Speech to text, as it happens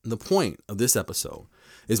The point of this episode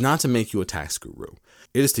is not to make you a tax guru.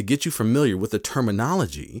 It is to get you familiar with the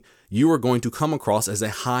terminology you are going to come across as a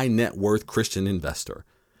high net worth Christian investor.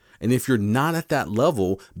 And if you're not at that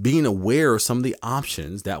level, being aware of some of the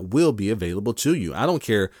options that will be available to you. I don't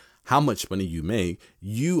care how much money you make,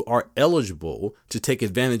 you are eligible to take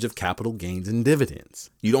advantage of capital gains and dividends.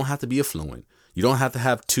 You don't have to be affluent. You don't have to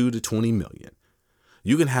have 2 to 20 million.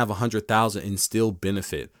 You can have 100,000 and still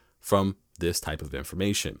benefit from this type of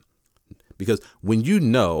information. Because when you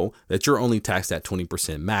know that you're only taxed at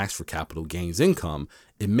 20% max for capital gains income,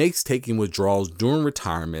 it makes taking withdrawals during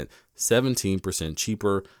retirement 17%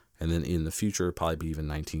 cheaper, and then in the future, probably be even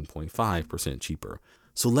 19.5% cheaper.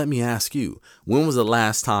 So let me ask you, when was the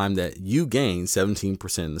last time that you gained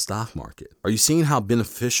 17% in the stock market? Are you seeing how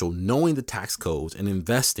beneficial knowing the tax codes and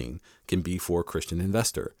investing can be for a Christian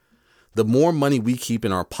investor? The more money we keep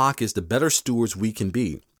in our pockets, the better stewards we can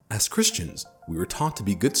be. As Christians, we were taught to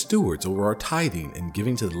be good stewards over our tithing and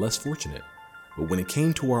giving to the less fortunate. But when it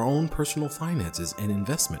came to our own personal finances and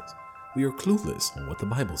investments, we are clueless on what the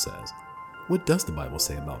Bible says. What does the Bible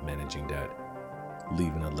say about managing debt,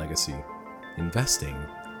 leaving a legacy, investing,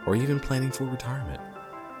 or even planning for retirement?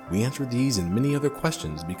 We answer these and many other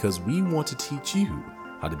questions because we want to teach you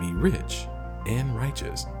how to be rich and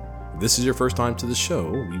righteous. If this is your first time to the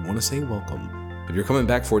show, we want to say welcome. If you're coming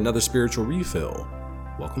back for another spiritual refill,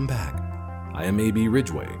 welcome back. I am A.B.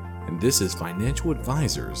 Ridgway, and this is Financial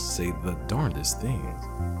Advisors Say the Darndest Things.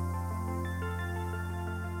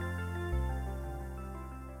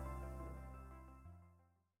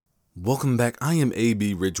 Welcome back. I am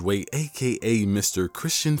A.B. Ridgway, aka Mr.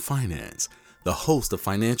 Christian Finance, the host of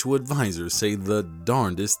Financial Advisors Say the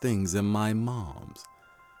Darndest Things, and my mom's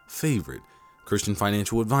favorite Christian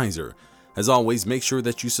financial advisor. As always, make sure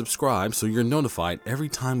that you subscribe so you're notified every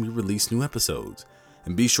time we release new episodes.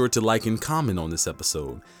 And be sure to like and comment on this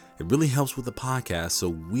episode. It really helps with the podcast so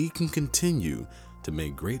we can continue to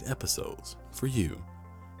make great episodes for you.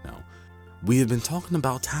 Now, we have been talking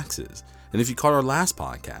about taxes. And if you caught our last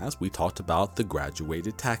podcast, we talked about the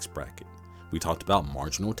graduated tax bracket. We talked about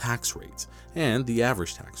marginal tax rates and the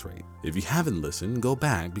average tax rate. If you haven't listened, go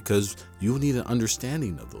back because you'll need an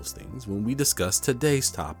understanding of those things when we discuss today's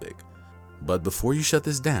topic. But before you shut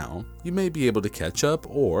this down, you may be able to catch up,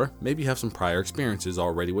 or maybe you have some prior experiences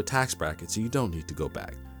already with tax brackets so you don't need to go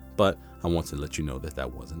back. But I want to let you know that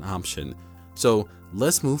that was an option. So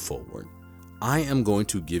let's move forward. I am going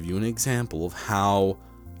to give you an example of how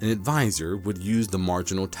an advisor would use the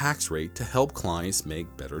marginal tax rate to help clients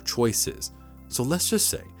make better choices. So let's just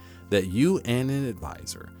say that you and an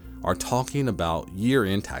advisor are talking about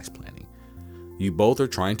year-end tax planning. You both are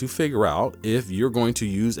trying to figure out if you're going to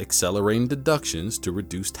use accelerating deductions to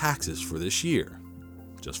reduce taxes for this year.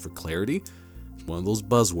 Just for clarity, it's one of those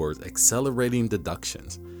buzzwords, accelerating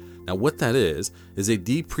deductions. Now what that is a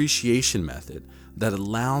depreciation method that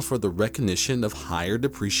allows for the recognition of higher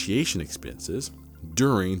depreciation expenses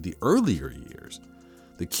during the earlier years.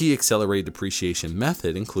 The key accelerated depreciation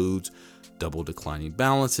method includes double declining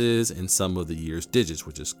balances in some of the year's digits,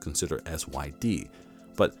 which is considered SYD.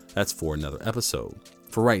 But that's for another episode.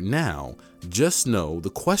 For right now, just know the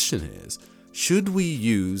question is, should we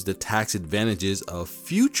use the tax advantages of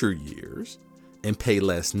future years and pay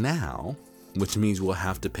less now, which means we'll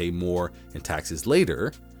have to pay more in taxes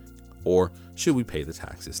later, or should we pay the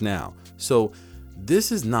taxes now? So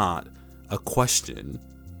this is not a question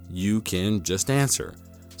you can just answer.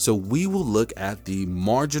 So we will look at the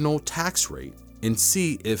marginal tax rate and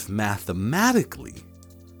see if mathematically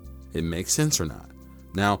it makes sense or not.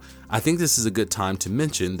 Now, I think this is a good time to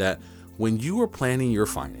mention that when you are planning your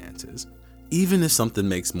finances, even if something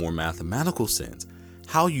makes more mathematical sense,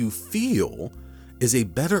 how you feel is a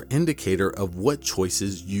better indicator of what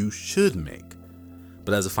choices you should make.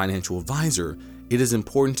 But as a financial advisor, it is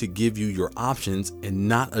important to give you your options and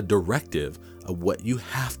not a directive of what you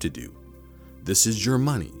have to do. This is your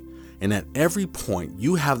money, and at every point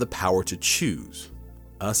you have the power to choose.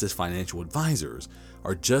 Us as financial advisors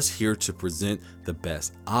are just here to present the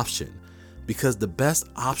best option, because the best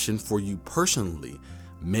option for you personally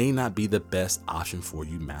may not be the best option for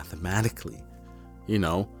you mathematically. You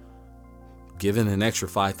know, giving an extra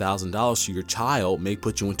 $5,000 to your child may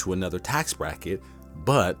put you into another tax bracket,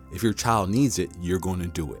 but if your child needs it, you're going to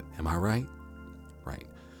do it. Am I right? Right.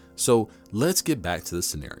 So let's get back to the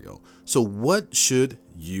scenario. So what should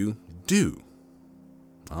you do?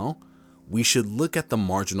 Well, we should look at the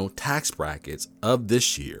marginal tax brackets of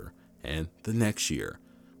this year and the next year.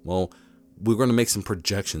 Well, we're going to make some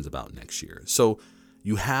projections about next year. So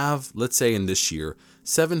you have, let's say in this year,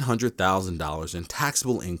 $700,000 in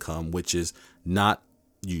taxable income, which is not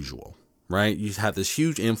usual, right? You have this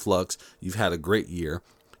huge influx. You've had a great year.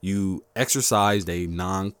 You exercised a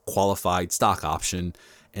non-qualified stock option,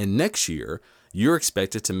 and next year you're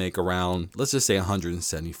expected to make around, let's just say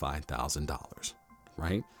 $175,000,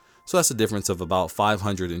 right? So that's a difference of about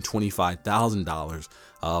 $525,000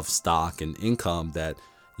 of stock and income that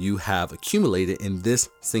you have accumulated in this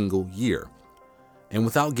single year. And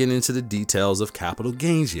without getting into the details of capital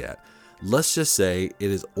gains yet, let's just say it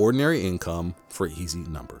is ordinary income for easy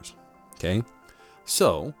numbers. Okay.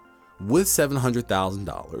 So with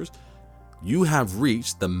 $700,000, you have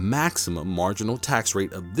reached the maximum marginal tax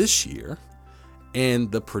rate of this year, and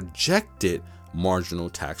the projected marginal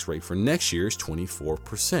tax rate for next year is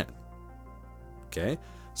 24%. Okay.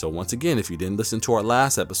 So once again, if you didn't listen to our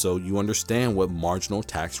last episode, you understand what marginal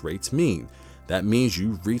tax rates mean. That means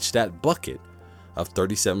you reached that bucket of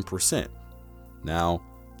 37%. Now,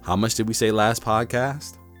 how much did we say last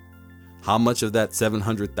podcast? How much of that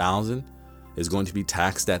 700,000 is going to be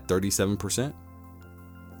taxed at 37%?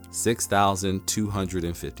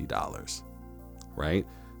 $6,250, right?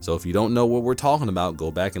 So if you don't know what we're talking about,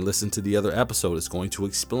 go back and listen to the other episode. It's going to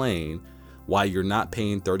explain why you're not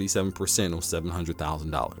paying 37% on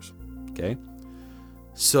 $700,000. Okay.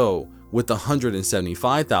 So with the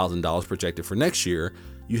 $175,000 projected for next year,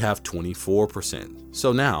 you have 24%.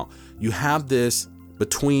 So now you have this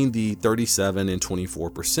between the 37 and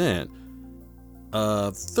 24%,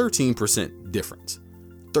 13% difference.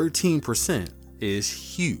 13% is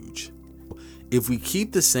huge. If we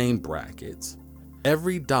keep the same brackets,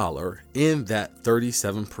 every dollar in that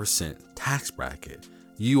 37% tax bracket,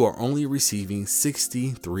 you are only receiving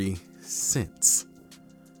 63 cents.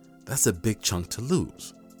 That's a big chunk to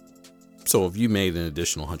lose. So if you made an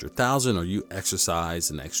additional $100,000 or you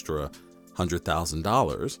exercise an extra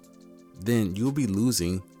 $100,000, then you'll be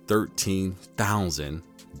losing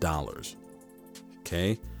 $13,000.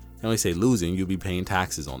 Okay. And when I say losing, you'll be paying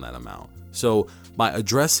taxes on that amount. So by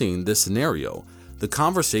addressing this scenario, the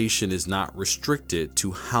conversation is not restricted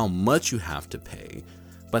to how much you have to pay,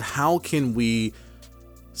 but how can we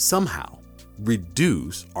somehow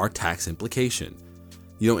reduce our tax implication?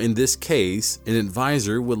 You know, in this case, an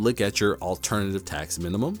advisor would look at your alternative tax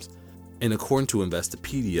minimums. And according to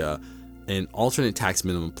Investopedia, an alternate tax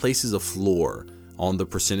minimum places a floor on the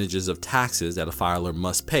percentages of taxes that a filer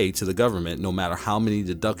must pay to the government, no matter how many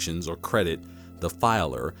deductions or credit the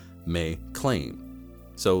filer may claim.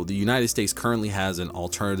 So the United States currently has an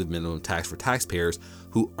alternative minimum tax for taxpayers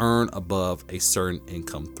who earn above a certain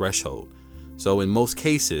income threshold. So in most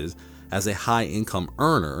cases, as a high income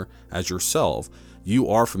earner as yourself, you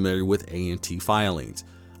are familiar with A&T filings.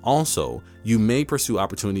 Also, you may pursue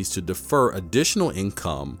opportunities to defer additional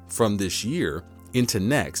income from this year into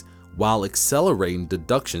next while accelerating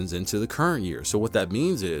deductions into the current year. So what that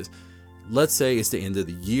means is, let's say it's the end of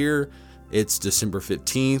the year, it's December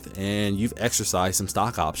 15th, and you've exercised some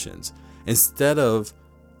stock options. Instead of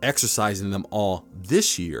exercising them all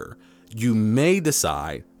this year, you may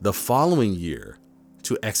decide the following year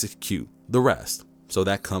to execute the rest. So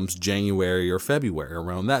that comes January or February,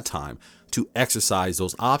 around that time, to exercise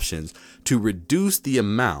those options to reduce the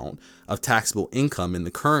amount of taxable income in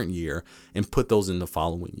the current year and put those in the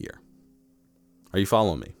following year. Are you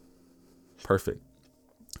following me? Perfect.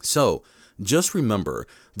 So just remember,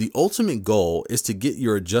 the ultimate goal is to get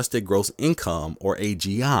your adjusted gross income, or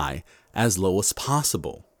AGI, as low as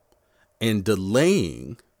possible. And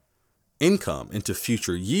delaying income into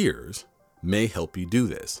future years may help you do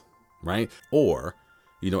this, right? Or,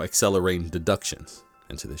 accelerating deductions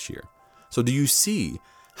into this year. So do you see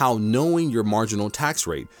how knowing your marginal tax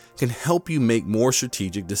rate can help you make more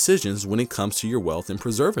strategic decisions when it comes to your wealth and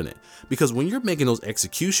preserving it? Because when you're making those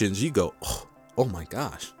executions, you go, oh my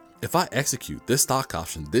gosh, if I execute this stock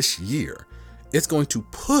option this year, it's going to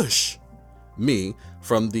push me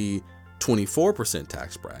from the 24%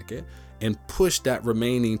 tax bracket and push that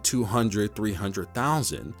remaining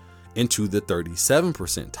 300,000 into the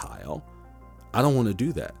 37% tile. I don't want to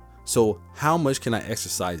do that. So how much can I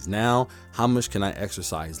exercise now? How much can I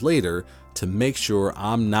exercise later to make sure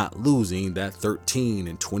I'm not losing that $13,000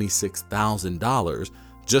 and $26,000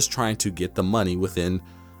 just trying to get the money within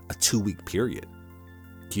a 2-week period?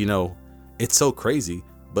 It's so crazy,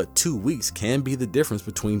 but 2 weeks can be the difference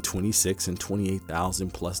between $26,000 and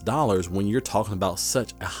 $28,000 plus dollars when you're talking about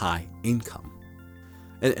such a high income.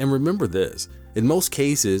 And remember this. In most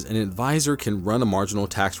cases, an advisor can run a marginal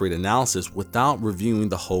tax rate analysis without reviewing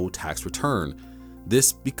the whole tax return.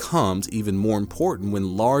 This becomes even more important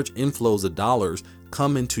when large inflows of dollars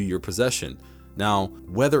come into your possession. Now,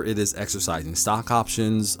 whether it is exercising stock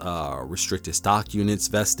options, restricted stock units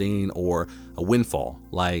vesting, or a windfall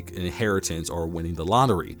like an inheritance or winning the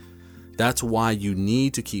lottery, That's why you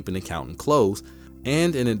need to keep an accountant close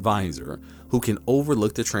and an advisor who can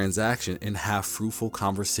overlook the transaction and have fruitful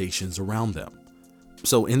conversations around them.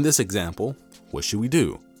 So in this example, what should we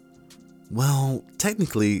do? Well,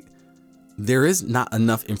 technically, there is not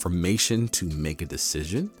enough information to make a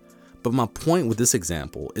decision, but my point with this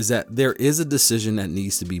example is that there is a decision that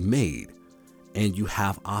needs to be made and you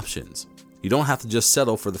have options. You don't have to just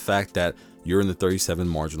settle for the fact that you're in the 37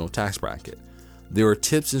 marginal tax bracket. There are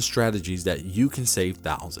tips and strategies that you can save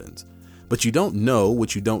thousands, but you don't know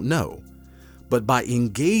what you don't know. But by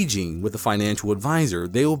engaging with a financial advisor,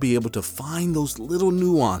 they will be able to find those little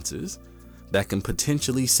nuances that can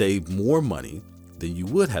potentially save more money than you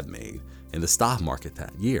would have made in the stock market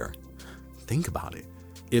that year. Think about it.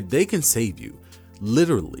 If they can save you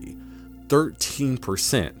literally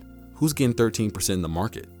 13%, who's getting 13% in the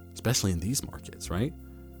market, especially in these markets, right?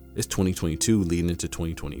 It's 2022 leading into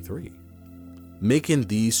 2023. Making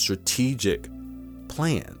these strategic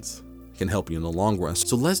plans can help you in the long run.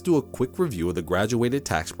 So let's do a quick review of the graduated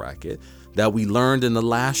tax bracket that we learned in the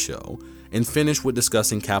last show and finish with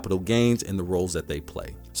discussing capital gains and the roles that they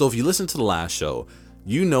play. So if you listen to the last show,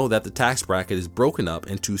 you know that the tax bracket is broken up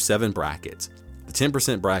into 7 brackets. The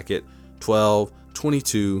 10% bracket, 12,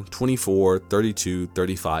 22, 24, 32,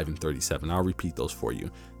 35, and 37. I'll repeat those for you.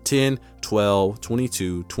 10, 12,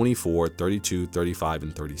 22, 24, 32, 35,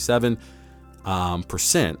 and 37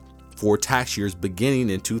 percent for tax years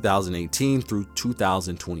beginning in 2018 through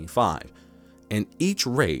 2025. And each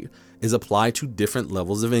rate is applied to different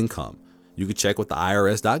levels of income. You can check with the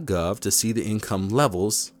IRS.gov to see the income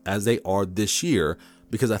levels as they are this year,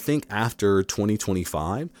 because I think after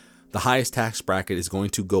 2025, the highest tax bracket is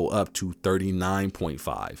going to go up to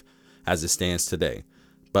 39.5 as it stands today.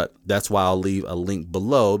 But that's why I'll leave a link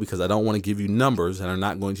below, because I don't want to give you numbers that are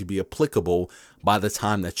not going to be applicable by the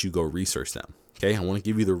time that you go research them. Okay, I want to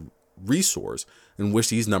give you the resource in which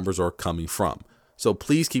these numbers are coming from. So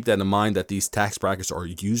please keep that in mind, that these tax brackets are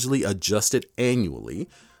usually adjusted annually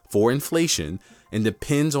for inflation and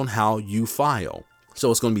depends on how you file. So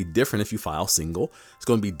it's going to be different if you file single. It's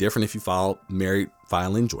going to be different if you file married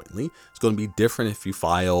filing jointly. It's going to be different if you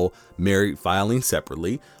file married filing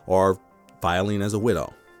separately or filing as a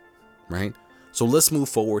widow, right? So let's move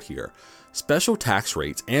forward here. Special tax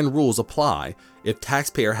rates and rules apply if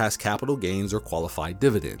taxpayer has capital gains or qualified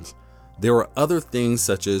dividends. There are other things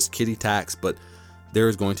such as kiddie tax, but there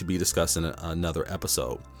is going to be discussed in another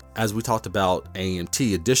episode. As we talked about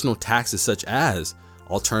AMT, additional taxes such as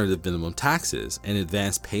alternative minimum taxes and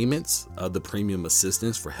advanced payments of the premium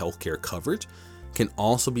assistance for healthcare coverage can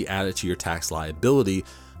also be added to your tax liability.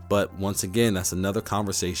 But once again, that's another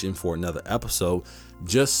conversation for another episode.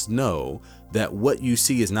 Just know that what you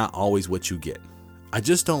see is not always what you get. I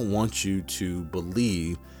just don't want you to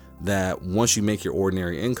believe that once you make your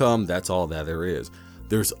ordinary income, that's all that there is.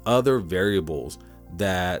 There's other variables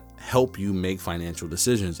that help you make financial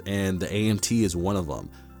decisions, and the AMT is one of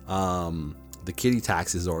them. The kiddie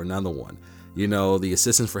taxes are another one. You know, the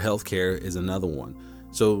assistance for healthcare is another one.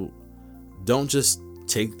 So don't just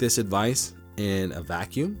take this advice in a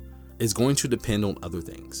vacuum. It's going to depend on other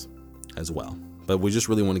things as well. But we just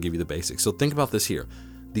really want to give you the basics. So think about this here.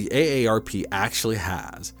 The AARP actually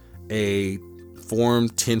has a Form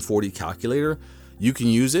 1040 calculator. You can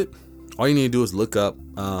use it. All you need to do is look up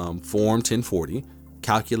Form 1040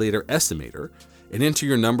 Calculator Estimator and enter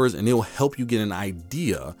your numbers, and it will help you get an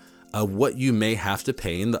idea of what you may have to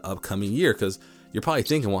pay in the upcoming year. Because you're probably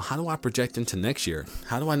thinking, well, how do I project into next year?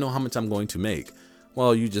 How do I know how much I'm going to make?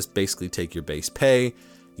 Well, you just basically take your base pay,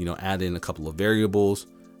 add in a couple of variables,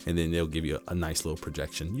 and then they'll give you a nice little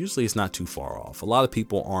projection. Usually it's not too far off. A lot of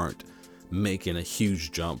people aren't making a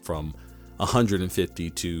huge jump from 150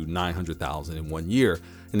 to 900,000 in 1 year.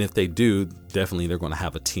 And if they do, definitely they're going to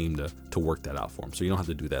have a team to work that out for them. So you don't have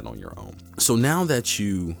to do that on your own. So now that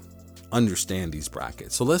you understand these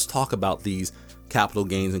brackets, so let's talk about these capital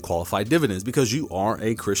gains and qualified dividends, because you are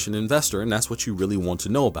a Christian investor and that's what you really want to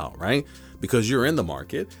know about, right? Because you're in the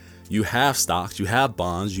market, you have stocks, you have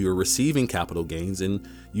bonds, you're receiving capital gains, and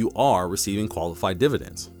you are receiving qualified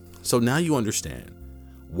dividends. So now you understand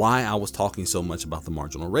why I was talking so much about the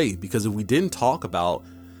marginal rate, because if we didn't talk about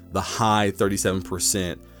the high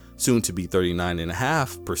 37%, soon to be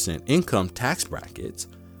 39.5% income tax brackets,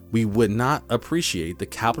 we would not appreciate the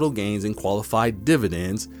capital gains and qualified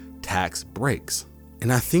dividends tax breaks.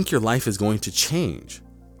 And I think your life is going to change.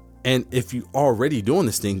 And if you're already doing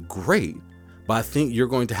this thing, great. But I think you're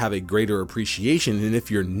going to have a greater appreciation. And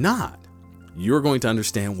if you're not, you're going to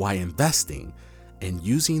understand why investing and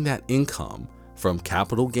using that income from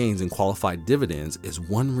capital gains and qualified dividends is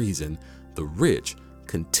one reason the rich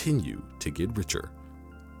continue to get richer.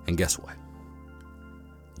 And guess what?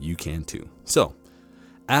 You can too. So,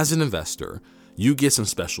 as an investor, you get some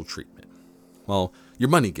special treatment. Well, your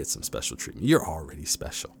money gets some special treatment. You're already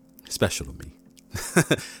special to me.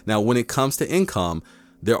 Now, when it comes to income,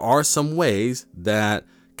 there are some ways that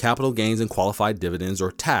capital gains and qualified dividends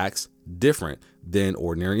are taxed different than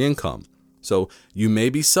ordinary income. So you may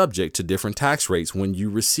be subject to different tax rates when you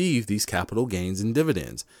receive these capital gains and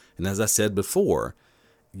dividends. And as I said before,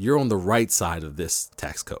 you're on the right side of this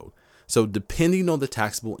tax code. So depending on the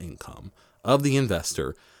taxable income of the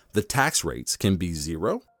investor, the tax rates can be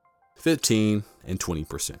 0, 15, and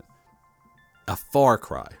 20%. A far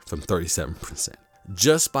cry from 37%.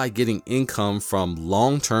 Just by getting income from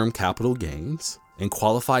long-term capital gains and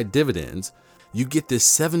qualified dividends, you get this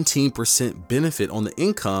 17% benefit on the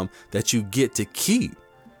income that you get to keep,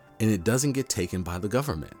 and it doesn't get taken by the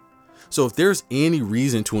government. So if there's any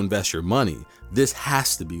reason to invest your money, this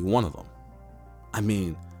has to be one of them. I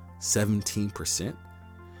mean, 17%.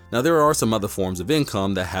 Now, there are some other forms of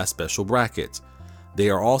income that have special brackets. They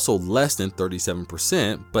are also less than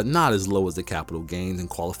 37%, but not as low as the capital gains and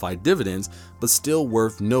qualified dividends, but still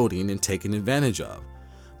worth noting and taking advantage of.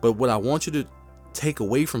 But what I want you to take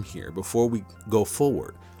away from here before we go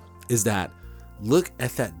forward is that look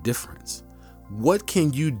at that difference. What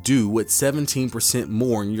can you do with 17%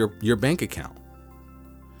 more in your bank account?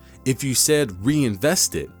 If you said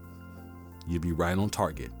reinvest it, you'd be right on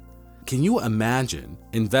target. Can you imagine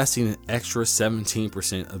investing an extra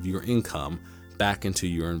 17% of your income back into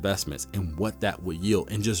your investments and what that would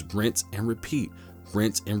yield, and just rinse and repeat?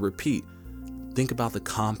 Think about the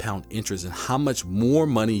compound interest and how much more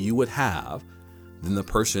money you would have than the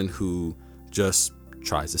person who just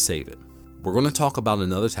tries to save it. We're going to talk about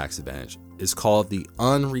another tax advantage. It's called the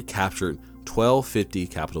unrecaptured 1250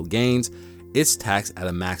 capital gains. It's taxed at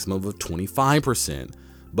a maximum of 25%,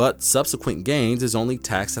 but subsequent gains is only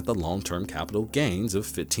taxed at the long-term capital gains of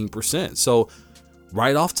 15%. So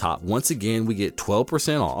right off top, once again, we get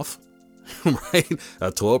 12% off, right?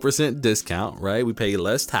 A 12% discount, right? We pay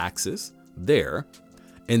less taxes there.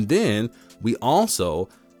 And then we also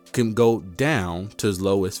can go down to as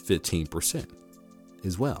low as 15%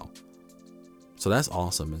 as well. So that's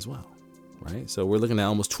awesome as well, right? So we're looking at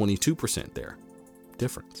almost 22% there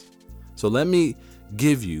difference. So let me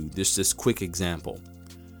give you this quick example.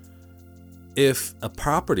 If a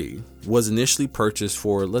property was initially purchased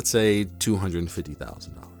for, let's say, $250,000,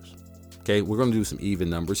 okay, we're going to do some even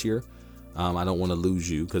numbers here. I don't want to lose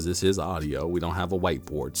you because this is audio. We don't have a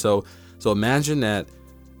whiteboard. So imagine that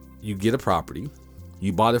you get a property.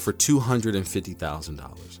 You bought it for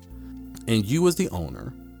 $250,000, and you as the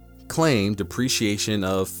owner claim depreciation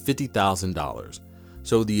of $50,000.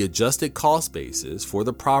 So the adjusted cost basis for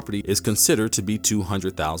the property is considered to be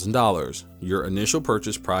 $200,000. Your initial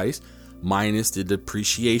purchase price minus the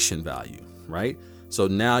depreciation value, right? So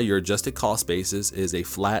now your adjusted cost basis is a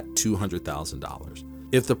flat $200,000.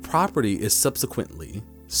 If the property is subsequently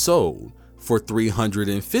sold for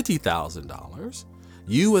 $350,000,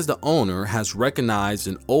 you as the owner has recognized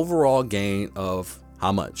an overall gain of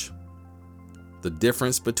how much? The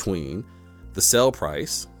difference between the sale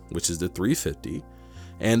price, which is the $350,000,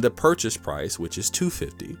 and the purchase price, which is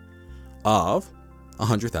 $250,000, of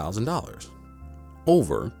 $100,000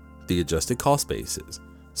 over the adjusted cost basis.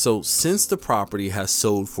 So since the property has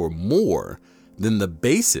sold for more than the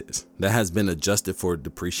basis that has been adjusted for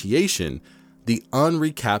depreciation, the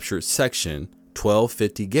unrecaptured section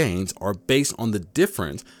 1250 gains are based on the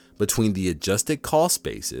difference between the adjusted cost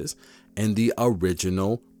basis and the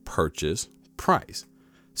original purchase price.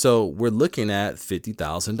 So we're looking at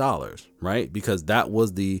 $50,000, right? Because that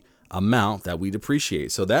was the amount that we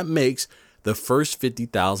depreciate. So that makes the first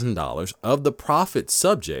 $50,000 of the profit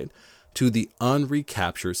subject to the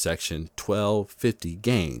unrecaptured section 1250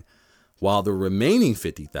 gain, while the remaining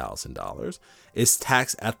 $50,000 is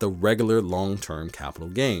taxed at the regular long-term capital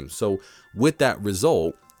gain. So with that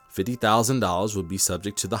result, $50,000 would be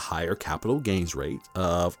subject to the higher capital gains rate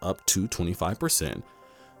of up to 25%.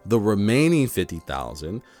 The remaining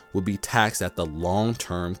 $50,000 will be taxed at the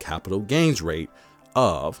long-term capital gains rate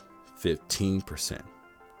of 15%.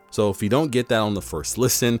 So if you don't get that on the first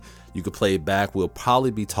listen, you could play it back. We'll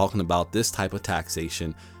probably be talking about this type of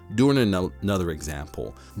taxation during another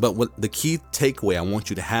example. But what the key takeaway I want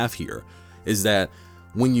you to have here is that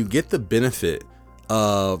when you get the benefit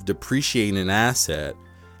of depreciating an asset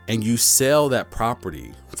and you sell that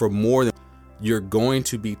property for more than, you're going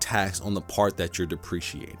to be taxed on the part that you're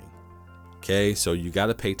depreciating. Okay, so you got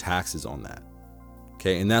to pay taxes on that.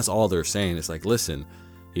 Okay, and that's all they're saying. It's like, listen,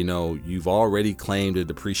 you know, you've already claimed a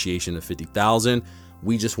depreciation of $50,000.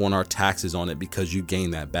 We just want our taxes on it because you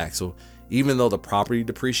gained that back. So Even though the property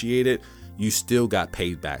depreciated, you still got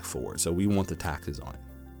paid back for it. So we want the taxes on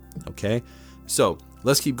it. Okay. So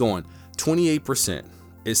let's keep going. 28%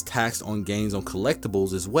 is taxed on gains on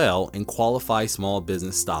collectibles as well, and qualified small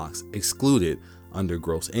business stocks excluded under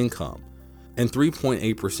gross income. And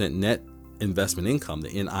 3.8% net investment income, the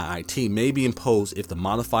NIIT, may be imposed if the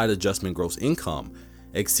modified adjustment gross income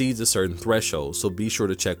exceeds a certain threshold. So be sure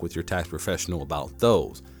to check with your tax professional about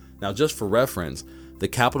those. Now, just for reference, the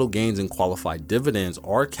capital gains and qualified dividends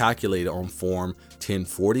are calculated on Form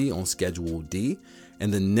 1040 on Schedule D,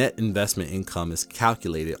 and the net investment income is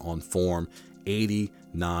calculated on Form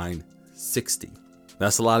 8960.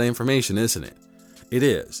 That's a lot of information, isn't it? It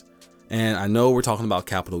is. And I know we're talking about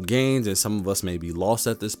capital gains, and some of us may be lost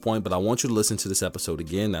at this point, but I want you to listen to this episode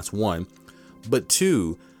again. That's one. But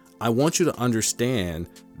two, I want you to understand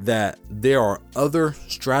that there are other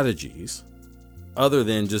strategies other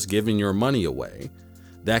than just giving your money away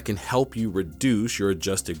that can help you reduce your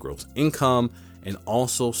adjusted gross income and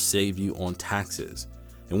also save you on taxes.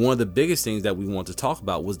 And one of the biggest things that we want to talk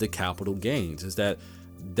about was the capital gains, is that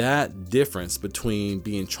difference between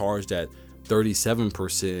being charged at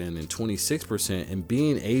 37% and 26% and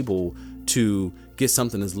being able to get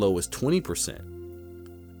something as low as 20%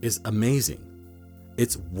 is amazing.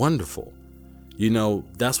 It's wonderful.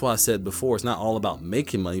 That's why I said before, it's not all about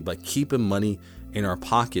making money, but keeping money in our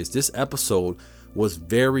pockets. This episode was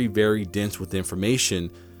very, very dense with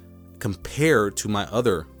information compared to my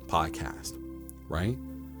other podcast, right?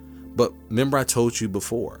 But remember, I told you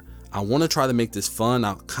before, I want to try to make this fun.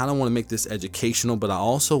 I kind of want to make this educational, but I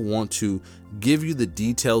also want to give you the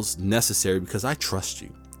details necessary because I trust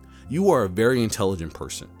you. You are a very intelligent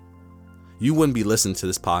person. You wouldn't be listening to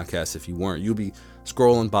this podcast if you weren't. You'll be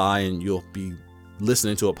scrolling by and you'll be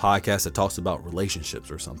listening to a podcast that talks about relationships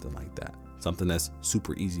or something like that. Something that's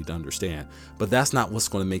super easy to understand. But that's not what's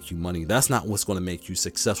going to make you money. That's not what's going to make you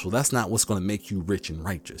successful. That's not what's going to make you rich and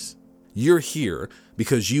righteous. You're here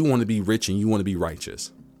because you want to be rich and you want to be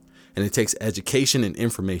righteous. And it takes education and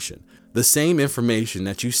information. The same information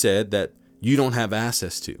that you said that you don't have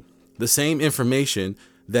access to. The same information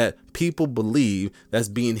that people believe that's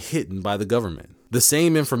being hidden by the government. The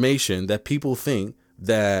same information that people think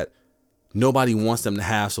that nobody wants them to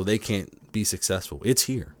have so they can't be successful. It's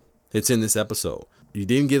here. It's in this episode. You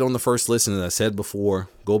didn't get on the first listen, as I said before,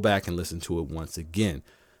 go back and listen to it once again.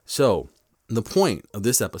 So the point of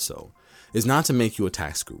this episode is not to make you a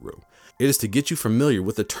tax guru. It is to get you familiar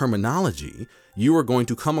with the terminology you are going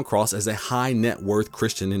to come across as a high net worth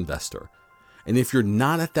Christian investor. And if you're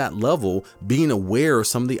not at that level, being aware of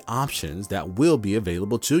some of the options that will be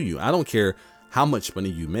available to you. I don't care how much money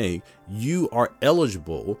you make, you are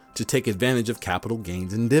eligible to take advantage of capital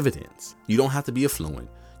gains and dividends. You don't have to be affluent.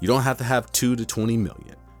 You don't have to have 2 to 20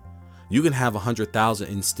 million. You can have 100,000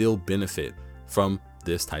 and still benefit from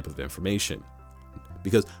this type of information.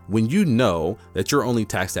 Because when you know that you're only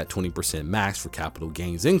taxed at 20% max for capital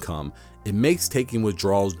gains income, it makes taking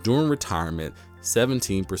withdrawals during retirement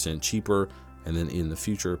 17% cheaper, and then in the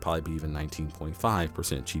future, probably be even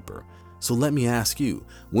 19.5% cheaper. So let me ask you,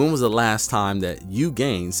 when was the last time that you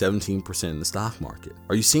gained 17% in the stock market?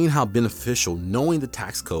 Are you seeing how beneficial knowing the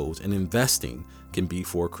tax codes and investing can be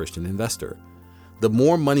for a Christian investor? The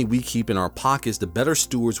more money we keep in our pockets, the better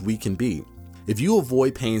stewards we can be. If you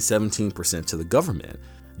avoid paying 17% to the government,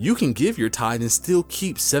 you can give your tithe and still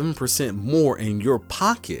keep 7% more in your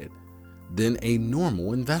pocket than a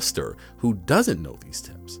normal investor who doesn't know these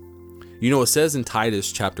tips. It says in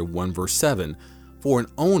Titus chapter 1, verse 7, for an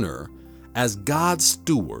owner as God's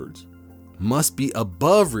stewards must be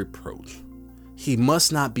above reproach. He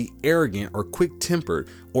must not be arrogant or quick-tempered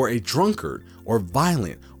or a drunkard or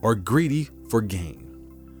violent or greedy for gain.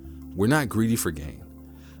 We're not greedy for gain,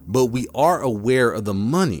 but we are aware of the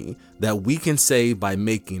money that we can save by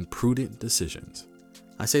making prudent decisions.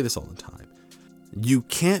 I say this all the time. You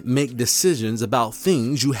can't make decisions about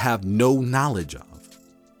things you have no knowledge of.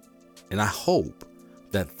 And I hope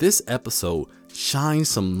that this episode shines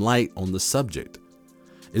some light on the subject.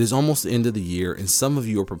 It is almost the end of the year and some of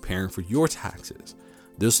you are preparing for your taxes.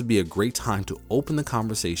 This would be a great time to open the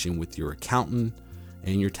conversation with your accountant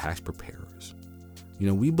and your tax preparers.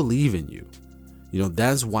 We believe in you.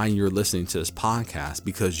 That's why you're listening to this podcast,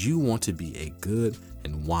 because you want to be a good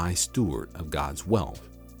and wise steward of God's wealth.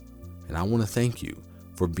 And I want to thank you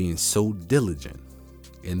for being so diligent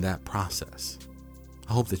in that process.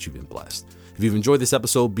 I hope that you've been blessed. If you've enjoyed this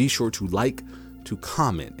episode, be sure to like, to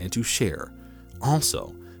comment, and to share.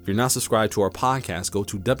 Also, if you're not subscribed to our podcast, go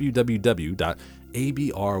to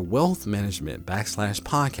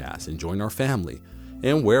www.abrwealthmanagement.com/podcast and join our family.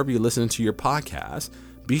 And wherever you're listening to your podcast,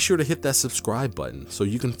 Be sure to hit that subscribe button so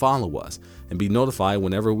you can follow us and be notified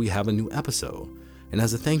whenever we have a new episode. And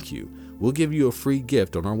as a thank you, we'll give you a free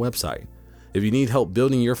gift on our website. If you need help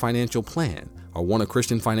building your financial plan or want a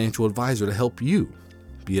Christian financial advisor to help you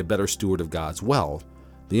be a better steward of God's wealth,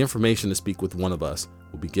 the information to speak with one of us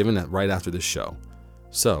will be given right after this show.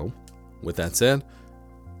 So, with that said,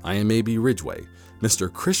 I am A.B. Ridgway, Mr.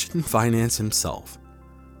 Christian Finance himself,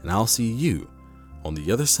 and I'll see you on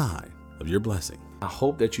the other side of your blessing. I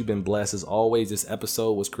hope that you've been blessed. As always, this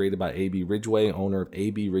episode was created by A.B. Ridgway, owner of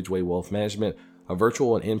A.B. Ridgway Wealth Management, a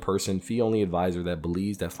virtual and in-person fee-only advisor that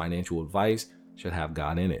believes that financial advice should have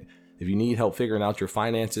God in it. If you need help figuring out your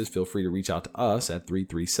finances, feel free to reach out to us at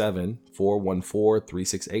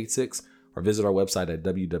 337-414-3686 or visit our website at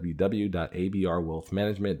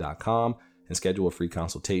www.abrwealthmanagement.com and schedule a free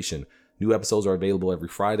consultation. New episodes are available every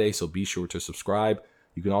Friday, so be sure to subscribe.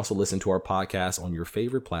 You can also listen to our podcast on your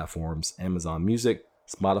favorite platforms, Amazon Music,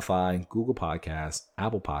 Spotify, Google Podcasts,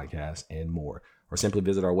 Apple Podcasts, and more. Or simply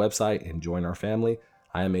visit our website and join our family.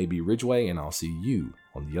 I am A.B. Ridgway, and I'll see you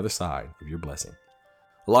on the other side of your blessing.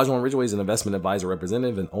 Olajuwon Ridgway is an investment advisor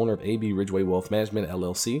representative and owner of A.B. Ridgway Wealth Management,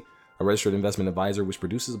 LLC, a registered investment advisor which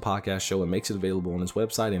produces a podcast show and makes it available on his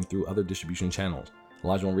website and through other distribution channels.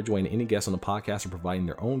 Olajuwon Ridgway and any guests on the podcast are providing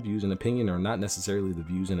their own views and opinion and are not necessarily the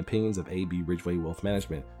views and opinions of A.B. Ridgway Wealth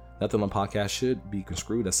Management. Nothing on the podcast should be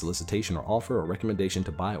construed as solicitation or offer or recommendation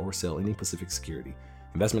to buy or sell any specific security.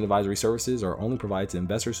 Investment advisory services are only provided to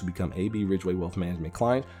investors who become A.B. Ridgway Wealth Management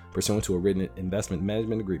clients pursuant to a written investment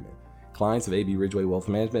management agreement. Clients of A.B. Ridgway Wealth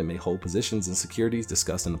Management may hold positions in securities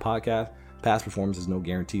discussed in the podcast. Past performance is no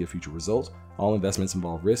guarantee of future results. All investments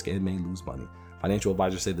involve risk and may lose money. Financial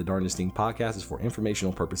advisors say the Darndest Thing podcast is for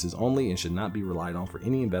informational purposes only and should not be relied on for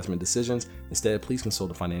any investment decisions. Instead, please consult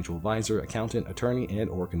a financial advisor, accountant, attorney,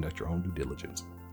 and/or conduct your own due diligence.